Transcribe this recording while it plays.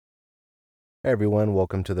Hey everyone,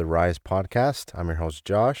 welcome to the Rise podcast. I'm your host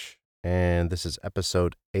Josh, and this is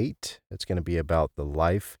episode 8. It's going to be about the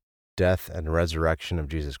life, death, and resurrection of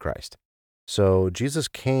Jesus Christ. So, Jesus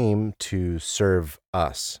came to serve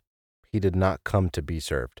us. He did not come to be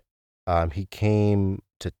served. He came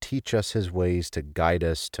to teach us his ways, to guide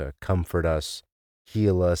us, to comfort us,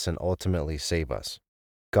 heal us, and ultimately save us.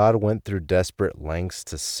 God went through desperate lengths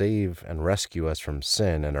to save and rescue us from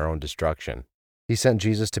sin and our own destruction. He sent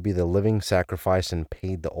Jesus to be the living sacrifice and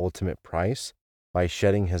paid the ultimate price by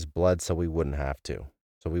shedding his blood so we wouldn't have to.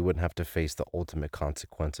 So we wouldn't have to face the ultimate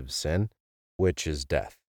consequence of sin, which is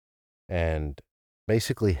death and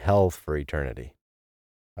basically hell for eternity.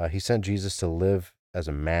 He sent Jesus to live as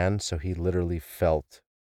a man, so he literally felt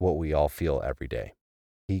what we all feel every day.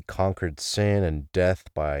 He conquered sin and death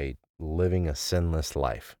by living a sinless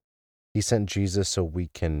life. He sent Jesus so we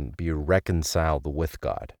can be reconciled with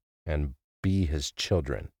God and be his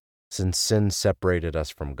children, since sin separated us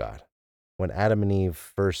from God. When Adam and Eve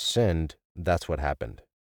first sinned, that's what happened.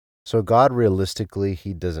 So God, realistically,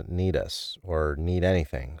 he doesn't need us or need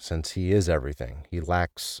anything, since he is everything. He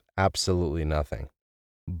lacks absolutely nothing.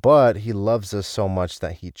 But he loves us so much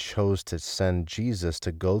that he chose to send Jesus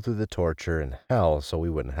to go through the torture and hell so we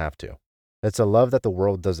wouldn't have to. It's a love that the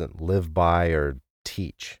world doesn't live by or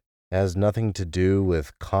teach. It has nothing to do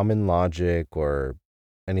with common logic or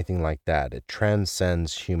anything like that. It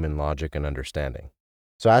transcends human logic and understanding.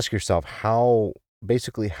 So ask yourself how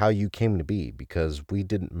you came to be, because we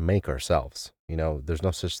didn't make ourselves. There's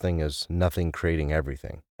no such thing as nothing creating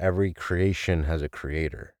everything. Every creation has a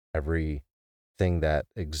creator. Every thing that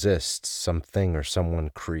exists, something or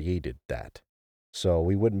someone created that. So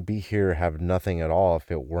we wouldn't be here, have nothing at all, if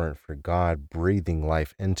it weren't for God breathing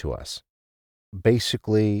life into us.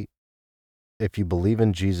 Basically, if you believe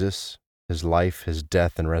in Jesus, his life, his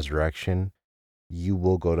death, and resurrection, you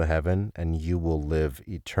will go to heaven and you will live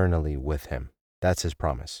eternally with him. That's his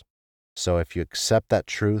promise. So if you accept that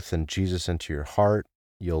truth and Jesus into your heart,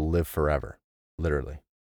 you'll live forever, literally.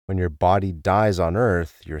 When your body dies on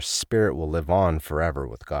earth, your spirit will live on forever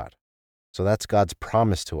with God. So that's God's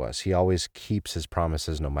promise to us. He always keeps his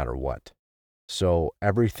promises no matter what. So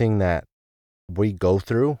everything that we go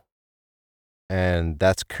through, and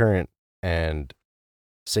that's current and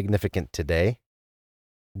significant today,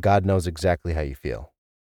 God knows exactly how you feel.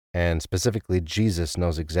 And specifically, Jesus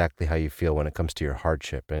knows exactly how you feel when it comes to your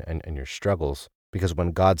hardship and your struggles. Because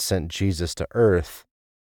when God sent Jesus to earth,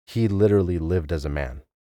 he literally lived as a man.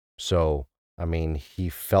 So, he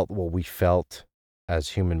felt what we felt as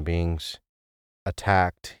human beings,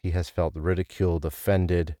 attacked. He has felt ridiculed,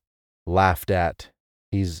 offended, laughed at.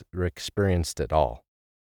 He's experienced it all.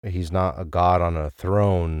 He's not a God on a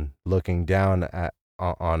throne looking down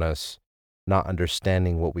on us, not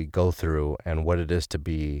understanding what we go through and what it is to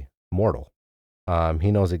be mortal.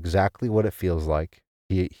 He knows exactly what it feels like.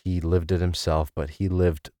 He lived it himself, but he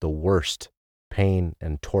lived the worst pain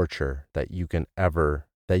and torture that you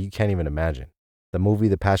can't even imagine. The movie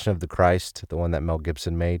The Passion of the Christ, the one that Mel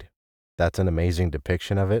Gibson made, that's an amazing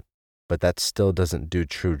depiction of it, but that still doesn't do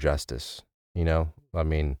true justice.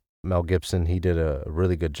 Mel Gibson, he did a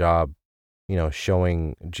really good job,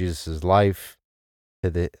 showing Jesus' life,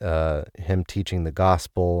 him teaching the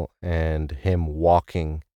gospel, and him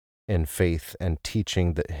walking in faith and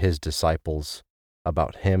teaching his disciples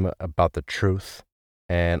about him, about the truth,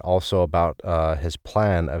 and also about his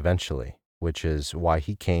plan eventually, which is why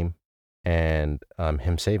he came, and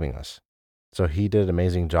him saving us. So he did an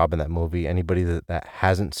amazing job in that movie. Anybody that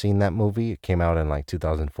hasn't seen that movie, it came out in like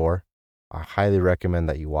 2004. I highly recommend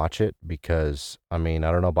that you watch it, because, I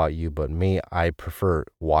don't know about you, but me, I prefer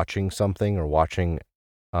watching something or watching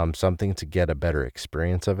something to get a better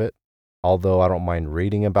experience of it. Although I don't mind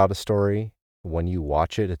reading about a story, when you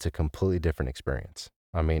watch it, it's a completely different experience.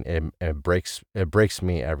 It breaks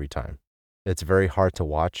me every time. It's very hard to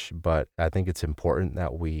watch, but I think it's important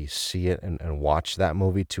that we see it and watch that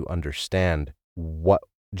movie to understand what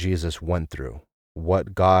Jesus went through,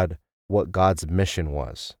 what God's mission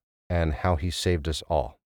was, and how he saved us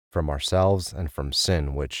all from ourselves and from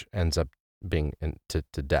sin, which ends up being to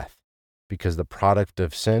death. Because the product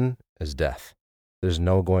of sin is death. There's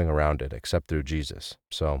no going around it except through Jesus.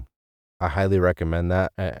 So I highly recommend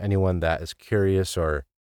that. Anyone that is curious or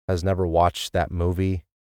has never watched that movie,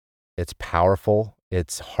 it's powerful,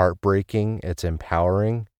 it's heartbreaking, it's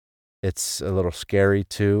empowering, it's a little scary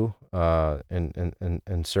too,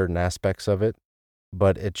 in certain aspects of it,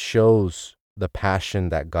 but it shows the passion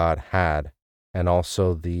that God had, and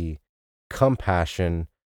also the compassion,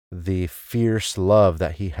 the fierce love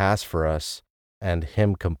that he has for us, and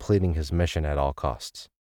him completing his mission at all costs.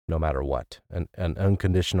 no matter what. An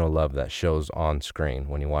unconditional love that shows on screen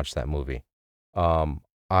when you watch that movie.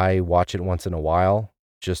 I watch it once in a while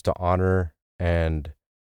just to honor and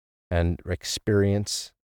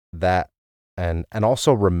experience that, and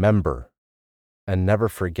also remember and never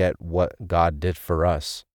forget what God did for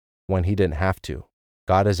us when he didn't have to.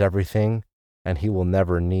 God is everything, and he will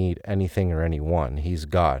never need anything or anyone. He's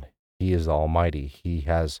God. He is Almighty. He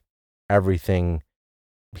has everything.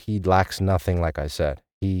 He lacks nothing, like I said.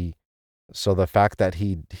 So the fact that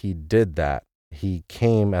he did that, he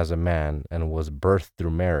came as a man and was birthed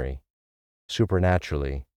through Mary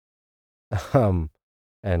supernaturally, and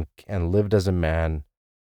lived as a man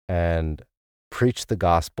and preached the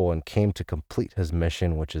gospel and came to complete his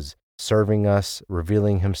mission, which is serving us,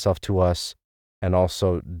 revealing himself to us, and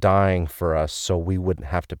also dying for us so we wouldn't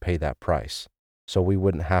have to pay that price. So we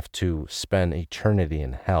wouldn't have to spend eternity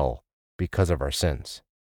in hell because of our sins.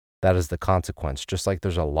 That is the consequence. Just like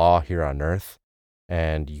there's a law here on earth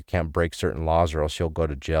and you can't break certain laws or else you'll go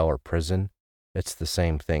to jail or prison, it's the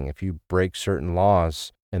same thing. If you break certain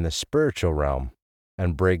laws in the spiritual realm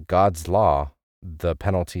and break God's law, the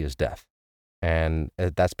penalty is death. And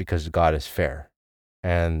that's because God is fair.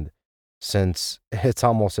 And since it's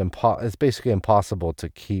it's basically impossible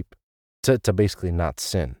to to basically not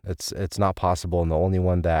sin. It's not possible. And the only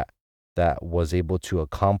one that was able to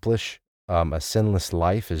accomplish a sinless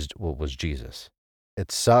life was Jesus.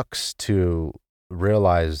 It sucks to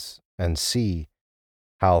realize and see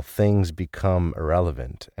how things become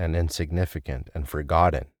irrelevant and insignificant and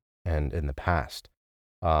forgotten and in the past.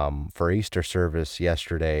 For Easter service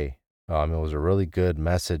yesterday, it was a really good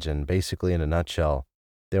message, and basically in a nutshell,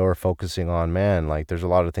 they were focusing on, man, like there's a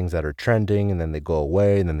lot of things that are trending and then they go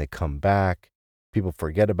away and then they come back. People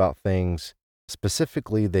forget about things.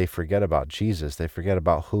 Specifically, they forget about Jesus. They forget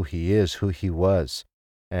about who he is, who he was,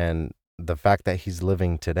 and the fact that he's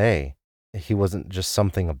living today. He wasn't just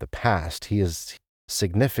something of the past. He is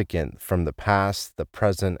significant from the past, the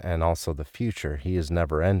present, and also the future. He is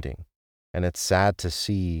never ending. And it's sad to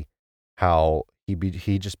see how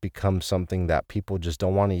he just becomes something that people just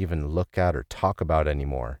don't want to even look at or talk about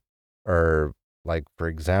anymore. Or like, for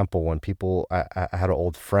example, when I had an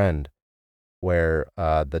old friend where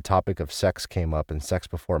the topic of sex came up and sex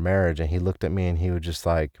before marriage, and he looked at me and he was just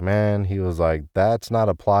like, man, he was like, that's not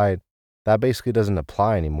applied. That basically doesn't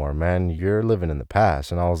apply anymore, man. You're living in the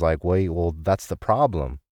past. And I was like, wait, well, that's the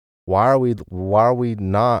problem. Why are we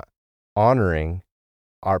not honoring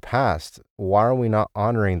our past? Why are we not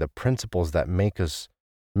honoring the principles that make us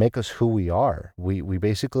who we are? We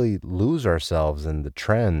basically lose ourselves in the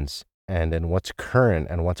trends and in what's current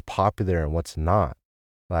and what's popular and what's not.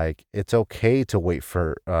 Like, it's okay to wait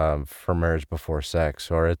for marriage before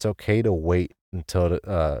sex, or it's okay to wait until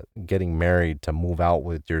getting married to move out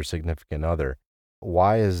with your significant other.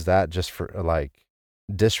 Why is that just for like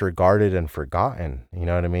disregarded and forgotten? You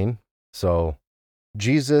know what I mean? So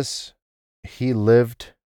Jesus, he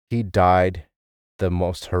lived, he died the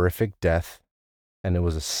most horrific death, and it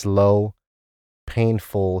was a slow,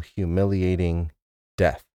 painful, humiliating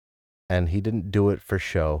death. And he didn't do it for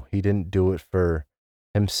show. He didn't do it for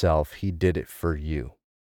himself. He did it for you.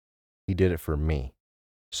 He did it for me.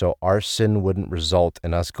 So our sin wouldn't result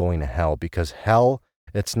in us going to hell, because hell,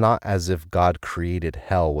 it's not as if God created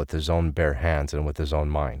hell with his own bare hands and with his own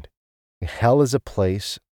mind. Hell is a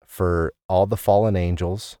place for all the fallen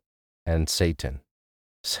angels and Satan.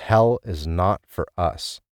 Hell is not for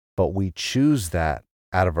us, but we choose that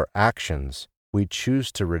out of our actions. We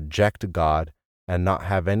choose to reject God and not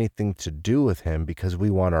have anything to do with him because we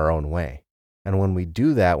want our own way. And when we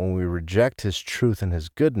do that, when we reject his truth and his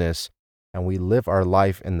goodness, and we live our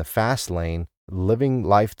life in the fast lane, living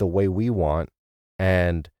life the way we want,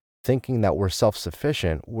 and thinking that we're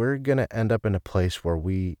self-sufficient, we're going to end up in a place where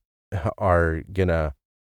we are going to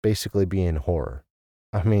basically be in horror.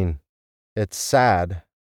 I mean, it's sad,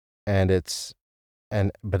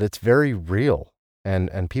 but it's very real.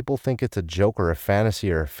 And people think it's a joke or a fantasy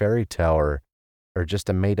or a fairy tale or just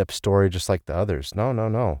a made-up story just like the others.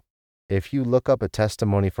 No. If you look up a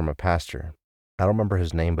testimony from a pastor, I don't remember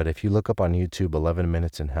his name, but if you look up on YouTube 11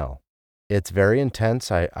 Minutes in Hell, it's very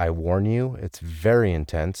intense. I warn you, it's very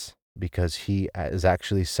intense, because he is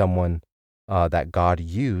actually someone that God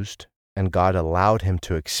used, and God allowed him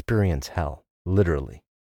to experience hell, literally.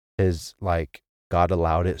 God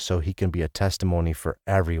allowed it so he can be a testimony for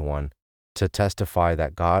everyone, to testify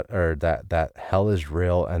that God, or that hell is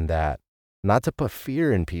real, and that not to put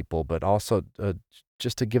fear in people, but also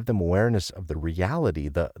just to give them awareness of the reality,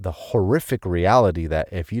 the horrific reality that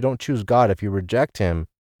if you don't choose God, if you reject him,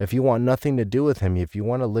 if you want nothing to do with him, if you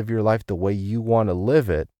want to live your life the way you want to live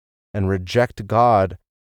it and reject God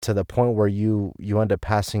to the point where you end up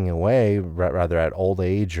passing away, rather at old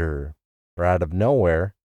age or out of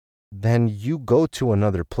nowhere, then you go to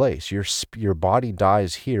another place. Your body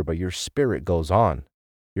dies here, but your spirit goes on.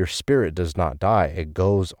 Your spirit does not die. It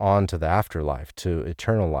goes on to the afterlife, to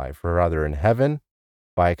eternal life, or rather in heaven,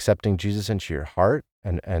 by accepting Jesus into your heart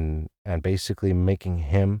and basically making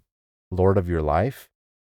him Lord of your life,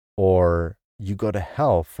 or you go to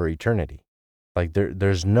hell for eternity. Like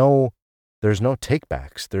there's no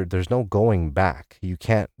takebacks. There's no going back. You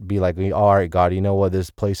can't be like, all right, God, you know what? This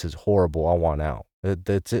place is horrible. I want out.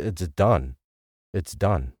 It's done. It's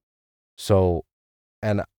done. So,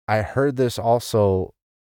 and I heard this also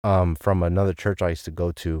from another church I used to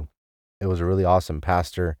go to. It was a really awesome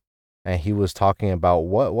pastor, and he was talking about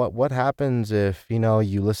what happens if,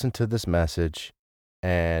 you listen to this message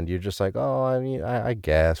and you're just like, oh, I mean, I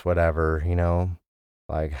guess whatever,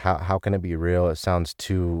 like how can it be real? It sounds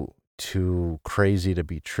too crazy to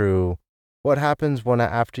be true. What happens when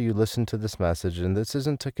after you listen to this message, and this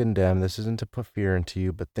isn't to condemn, this isn't to put fear into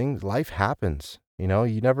you, but life happens. You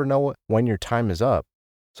never know when your time is up.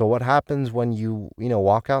 So what happens when you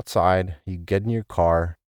walk outside, you get in your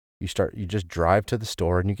car, you just drive to the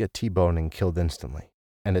store and you get T-boned and killed instantly.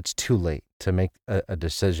 And it's too late to make a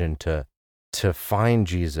decision to find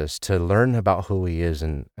Jesus, to learn about who he is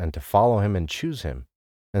and to follow him and choose him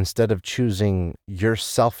instead of choosing your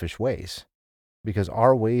selfish ways. Because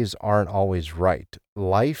our ways aren't always right.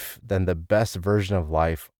 Life, then the best version of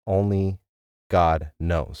life, only God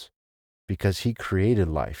knows. Because he created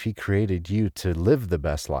life. He created you to live the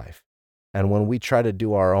best life. And when we try to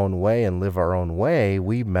do our own way and live our own way,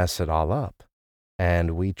 we mess it all up.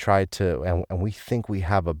 And we try to, and we think we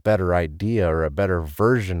have a better idea or a better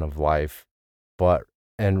version of life. But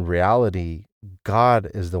in reality, God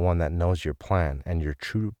is the one that knows your plan and your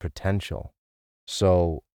true potential.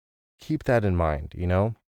 So keep that in mind,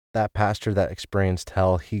 That pastor that experienced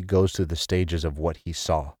hell, he goes through the stages of what he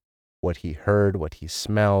saw, what he heard, what he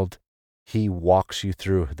smelled. He walks you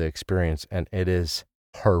through the experience, and it is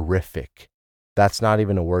horrific. That's not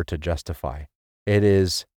even a word to justify. It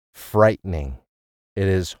is frightening. It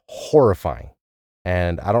is horrifying.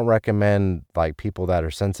 And I don't recommend like people that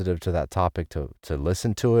are sensitive to that topic to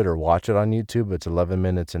listen to it or watch it on YouTube. It's 11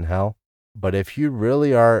 minutes in hell. But if you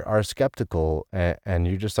really are skeptical and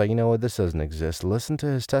you're just like, you know what, this doesn't exist, listen to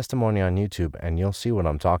his testimony on YouTube and you'll see what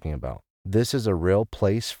I'm talking about. This is a real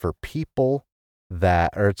place for people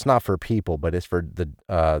or it's not for people, but it's for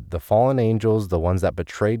the fallen angels, the ones that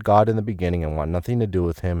betrayed God in the beginning and want nothing to do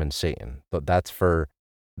with him and Satan. But that's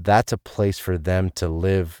a place for them to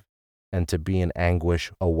live and to be in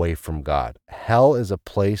anguish away from God. Hell is a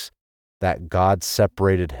place that God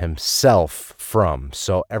separated himself from.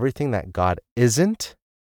 So everything that God isn't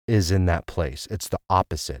is in that place. It's the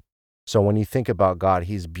opposite. So when you think about God,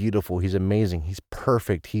 he's beautiful, he's amazing, he's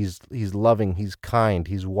perfect, he's loving, he's kind,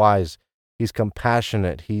 he's wise, he's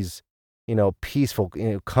compassionate, he's, peaceful,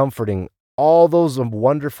 comforting, all those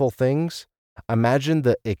wonderful things. Imagine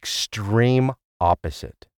the extreme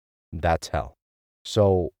opposite. That's hell.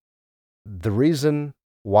 So the reason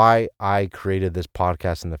why I created this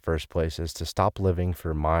podcast in the first place is to stop living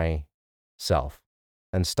for myself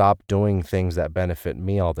and stop doing things that benefit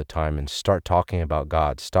me all the time and start talking about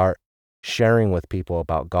God, start sharing with people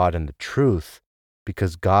about God and the truth,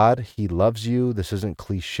 because God, he loves you. This isn't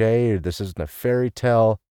cliche or this isn't a fairy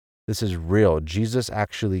tale. This is real. Jesus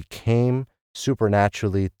actually came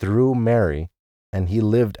supernaturally through Mary, and he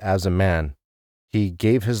lived as a man. He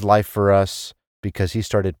gave his life for us because he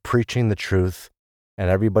started preaching the truth, and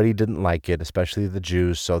everybody didn't like it, especially the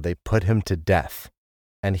Jews, so they put him to death.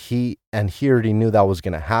 And he already knew that was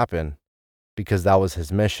going to happen because that was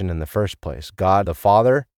his mission in the first place. God, the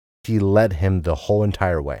Father, he led him the whole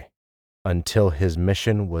entire way until his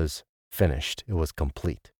mission was finished. It was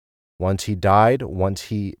complete. Once he died, once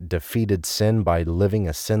he defeated sin by living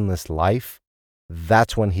a sinless life,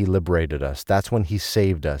 that's when he liberated us. That's when he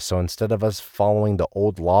saved us. So instead of us following the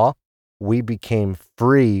old law, we became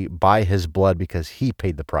free by his blood because he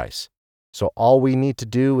paid the price. So all we need to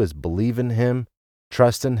do is believe in him,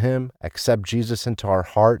 trust in him, accept Jesus into our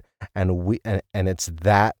heart, and it's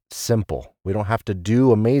that simple. We don't have to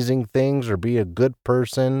do amazing things or be a good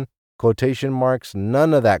person, quotation marks,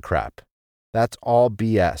 none of that crap. That's all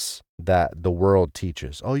BS that the world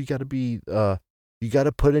teaches. Oh, you got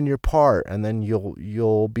to put in your part and then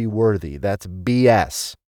you'll be worthy. That's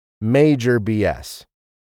BS. Major BS.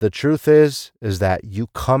 The truth is that you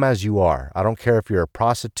come as you are. I don't care if you're a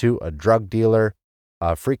prostitute, a drug dealer,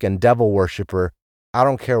 a freaking devil worshiper. I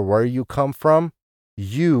don't care where you come from.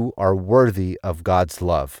 You are worthy of God's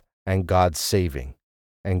love and God's saving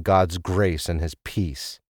and God's grace and his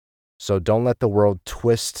peace. So don't let the world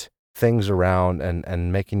twist things around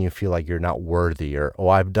and making you feel like you're not worthy, or, oh,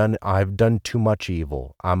 I've done too much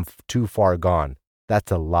evil. I'm too far gone.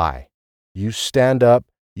 That's a lie. You stand up,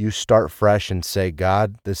 you start fresh and say,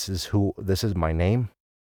 God, this is my name.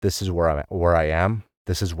 This is where I am.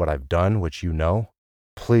 This is what I've done, which you know.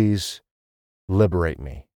 Please liberate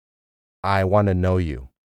me. I want to know you.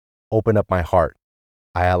 Open up my heart.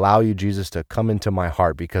 I allow you, Jesus, to come into my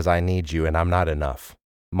heart because I need you and I'm not enough.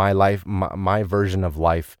 My life, my version of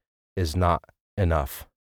life is not enough.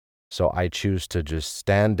 So I choose to just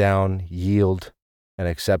stand down, yield, and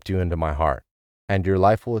accept you into my heart. And your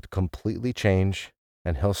life will completely change,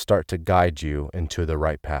 and he'll start to guide you into the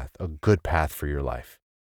right path, a good path for your life.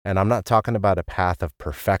 And I'm not talking about a path of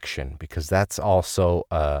perfection, because that's also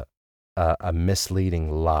a misleading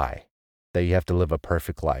lie, that you have to live a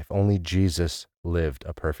perfect life. Only Jesus lived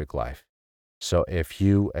a perfect life. So if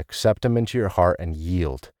you accept him into your heart and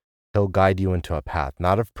yield, he'll guide you into a path,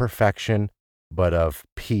 not of perfection, but of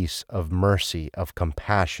peace, of mercy, of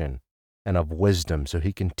compassion, and of wisdom, so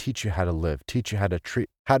he can teach you how to live, teach you how to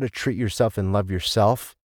treat yourself and love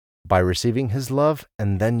yourself by receiving his love,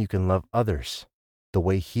 and then you can love others the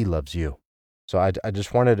way he loves you. So I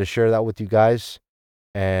just wanted to share that with you guys,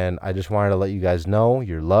 and I just wanted to let you guys know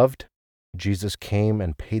you're loved. Jesus came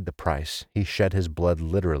and paid the price. He shed his blood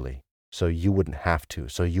literally, so you wouldn't have to.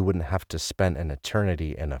 So you wouldn't have to spend an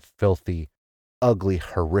eternity in a filthy, ugly,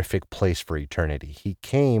 horrific place for eternity. He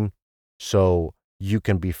came so you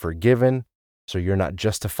can be forgiven, so you're not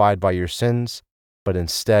justified by your sins, but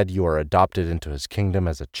instead you are adopted into his kingdom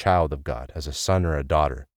as a child of God, as a son or a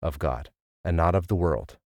daughter of God, and not of the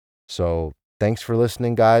world. So thanks for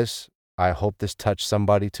listening, guys. I hope this touched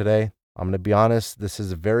somebody today. I'm going to be honest, this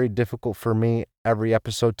is very difficult for me every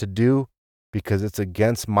episode to do because it's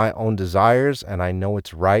against my own desires, and I know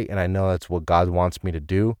it's right, and I know that's what God wants me to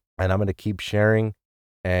do. And I'm going to keep sharing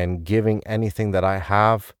and giving anything that I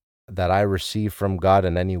have, that I receive from God,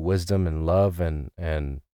 and any wisdom and love and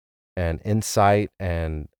insight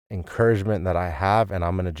and encouragement that I have, and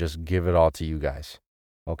I'm going to just give it all to you guys.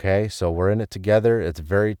 Okay, so we're in it together. It's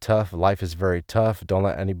very tough. Life is very tough. Don't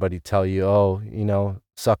let anybody tell you, oh,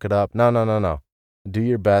 suck it up. No. Do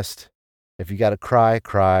your best. If you got to cry,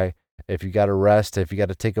 cry. If you got to rest, if you got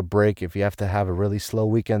to take a break, if you have to have a really slow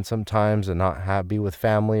weekend sometimes and not be with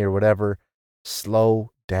family or whatever,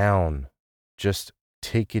 slow down. Just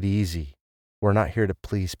take it easy. We're not here to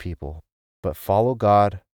please people, but follow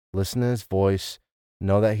God, listen to his voice,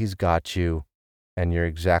 know that he's got you, and you're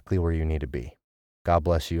exactly where you need to be. God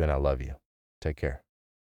bless you, and I love you. Take care.